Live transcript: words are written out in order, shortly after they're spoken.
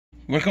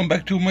Welcome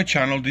back to my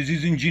channel. This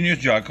is Ingenious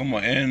Giacomo,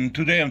 and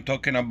today I'm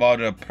talking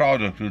about a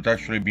product that's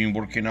actually been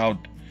working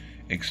out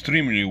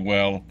extremely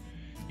well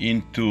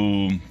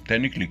into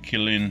technically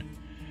killing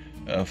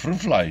fruit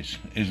flies.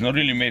 It's not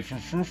really made for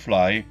fruit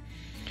fly.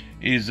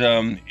 It's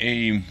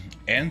a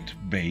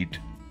ant bait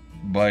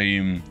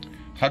by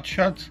Hot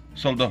Shots,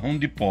 sold at Home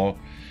Depot.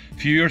 A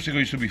few years ago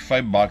it used to be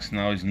 $5,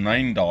 now it's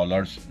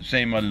 $9,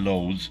 same at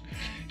Lowe's.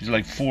 It's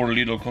like 4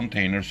 little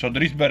containers, so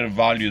there is better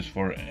values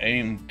for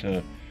ant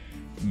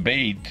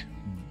bait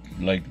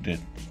like the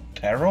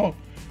taro.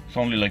 It's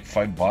only like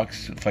 $5,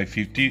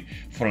 $5.50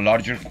 for a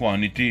larger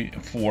quantity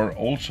for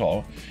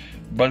also.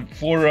 But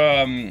for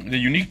the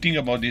unique thing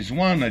about this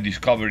one I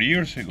discovered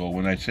years ago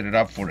when I set it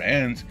up for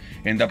ants,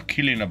 end up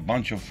killing a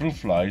bunch of fruit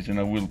flies, and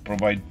I will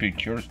provide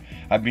pictures.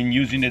 I've been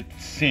using it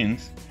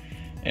since,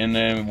 and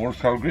it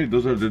works out great.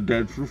 Those are the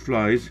dead fruit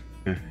flies.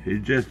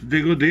 It just,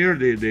 they go there,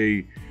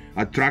 they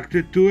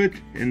attracted to it,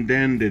 and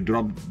then they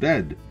drop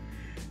dead.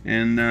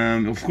 And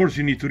of course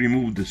you need to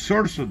remove the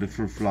source of the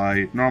fruit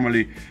fly,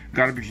 normally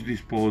garbage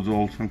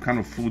disposal, some kind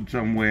of food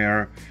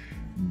somewhere.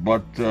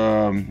 But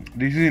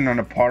this is in an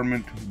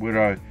apartment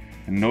where I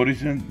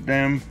noticed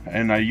them,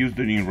 and I used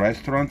it in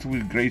restaurants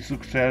with great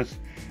success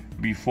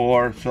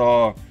before,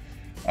 so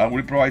I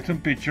will provide some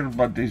pictures.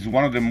 But it's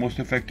one of the most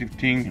effective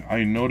thing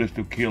I noticed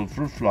to kill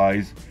fruit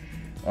flies,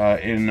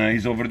 and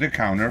it's over the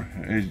counter.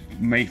 It's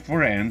made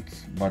for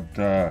ants, but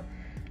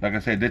like I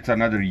said, that's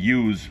another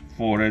use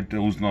for it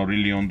who's not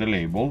really on the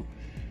label.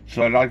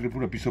 So I like to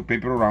put a piece of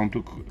paper around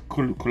to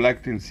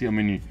collect and see how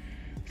many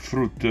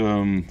fruit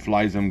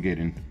flies I'm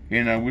getting.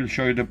 And I will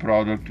show you the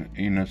product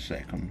in a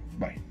second.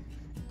 Bye.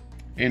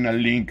 And a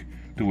link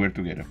to where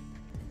to get it.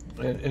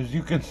 As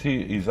you can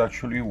see, it's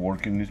actually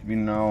working. It's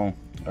been now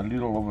a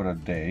little over a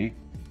day.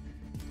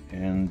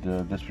 And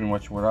that's pretty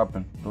much what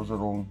happened. Those are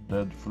all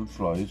dead fruit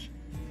flies.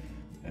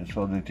 And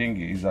so the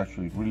thing is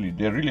actually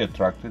they're really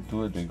attracted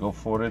to it. They go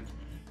for it,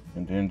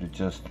 and then they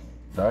just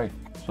die.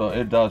 So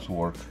it does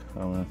work.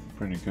 I mean,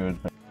 pretty good.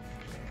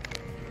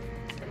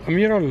 I'm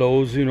here at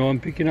Lowe's, I'm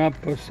picking up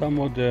some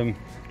of the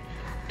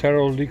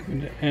taro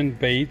liquid and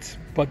baits,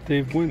 but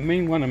the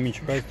main one I'm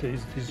interested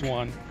is this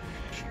one.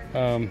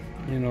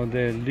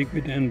 The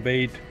liquid and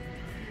bait.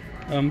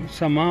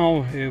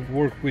 Somehow it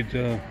worked with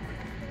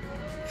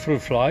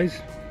fruit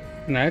flies,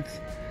 gnats.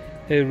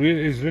 It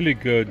is really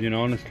good,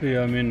 honestly.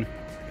 I mean,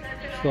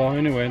 so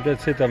anyway,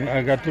 that's it.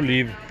 I got to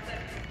leave.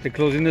 They're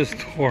closing the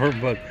store,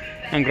 but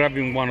I'm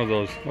grabbing one of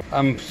those.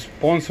 I'm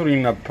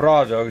sponsoring a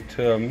product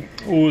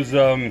who's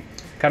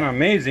kind of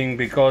amazing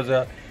because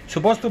it's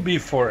supposed to be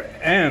for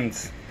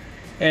ants,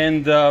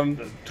 and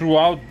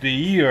throughout the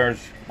years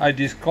I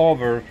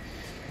discovered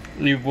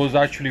it was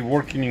actually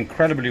working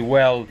incredibly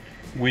well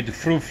with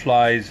fruit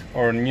flies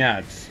or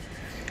gnats.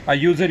 I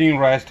use it in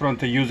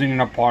restaurants, I use it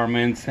in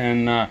apartments,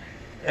 and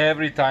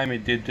every time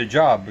it did the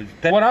job.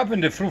 What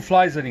happened, the fruit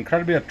flies are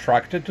incredibly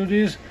attracted to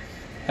this.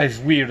 It's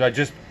weird. I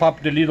just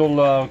pop the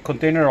little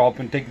container up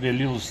and take the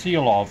little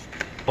seal off,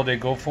 so they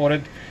go for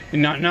it.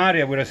 In an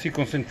area where I see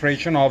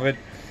concentration of it,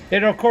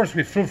 and of course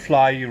with fruit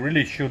fly you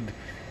really should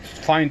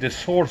find the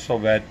source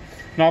of it.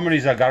 Normally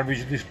it's a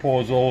garbage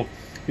disposal,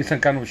 it's some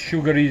kind of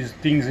sugary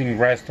things in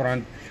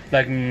restaurant,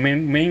 like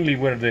mainly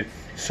where the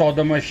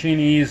soda machine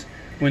is.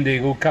 When they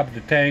hook up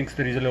the tanks,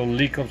 there is a little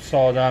leak of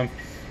soda,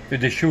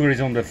 the sugar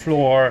is on the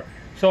floor.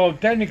 So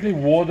technically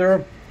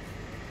water,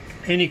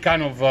 any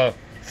kind of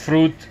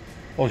fruit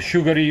or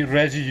sugary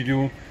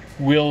residue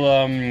will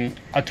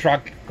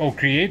attract or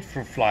create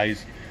fruit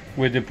flies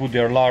where they put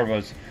their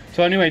larvae.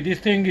 So anyway, this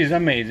thing is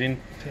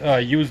amazing. I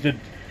used it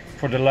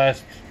for the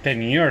last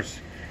 10 years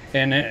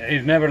and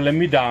it never let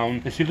me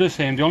down. It's still the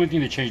same. The only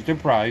thing that changed the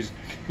price,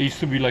 it used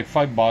to be like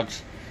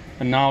 $5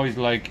 and now it's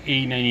like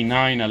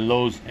 $8.99 at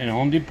Lowe's and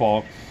Home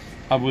Depot.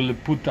 I will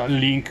put a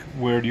link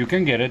where you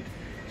can get it.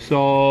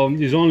 So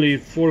it's only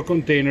 4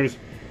 containers,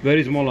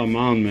 very small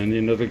amount,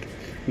 man. Like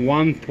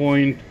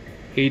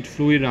 1.8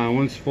 fluid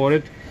ounce for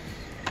it.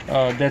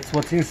 That's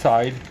what's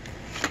inside.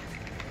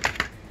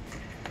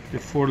 The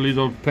 4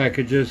 little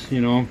packages,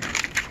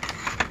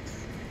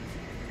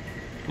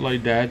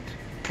 like that.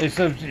 It's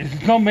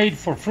not made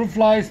for fruit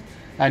flies.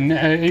 I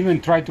even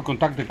tried to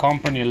contact the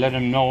company and let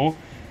them know,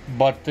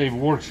 but it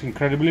works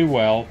incredibly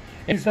well.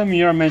 And some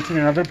here I mentioned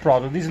another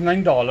product. This is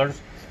 $9.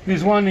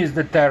 This one is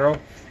the taro.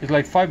 It's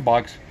like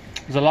 $5.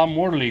 It's a lot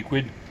more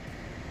liquid.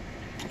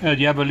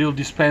 You have a little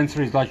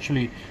dispenser. It's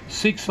actually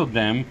 6 of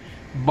them,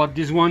 but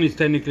this one is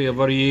technically a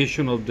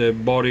variation of the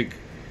boric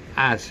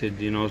acid,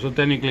 so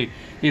technically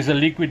it's a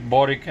liquid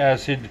boric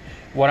acid.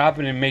 What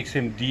happened, it makes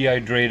him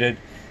dehydrated.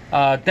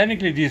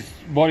 Technically this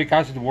boric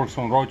acid works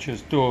on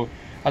roaches too.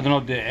 I don't know,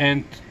 the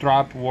ant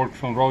trap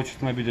works on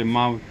roaches. Maybe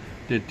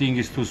the thing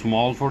is too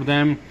small for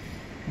them,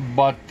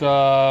 but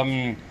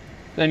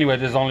anyway,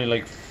 there's only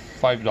like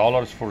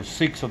 $5 for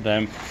 6 of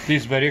them.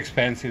 This is very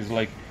expensive. It's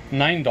like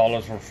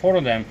 $9 for 4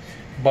 of them,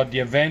 but the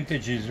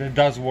advantage is it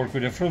does work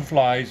with the fruit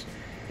flies.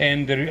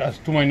 And there,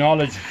 to my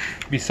knowledge,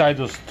 besides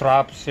those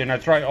traps, and I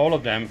tried all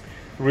of them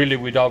really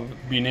without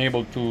being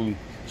able to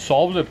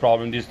solve the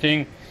problem, this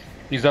thing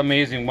is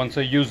amazing. Once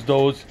I use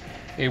those,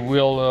 it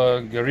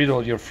will get rid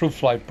of your fruit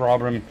fly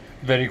problem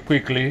very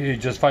quickly. You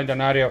just find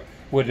an area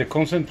where they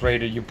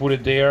concentrated, you put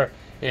it there,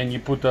 and you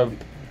put a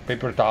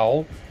paper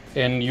towel,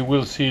 and you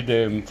will see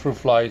the fruit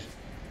flies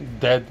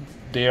dead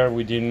there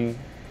within,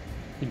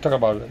 you talk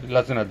about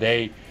less than a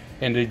day,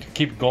 and they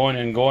keep going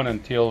and going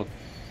until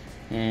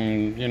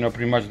you know,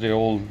 pretty much they're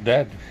all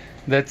dead.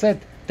 That's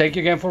it. Thank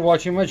you again for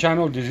watching my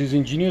channel. This is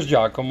Ingenious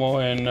Giacomo,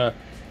 and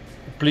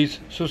please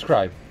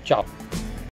subscribe. Ciao.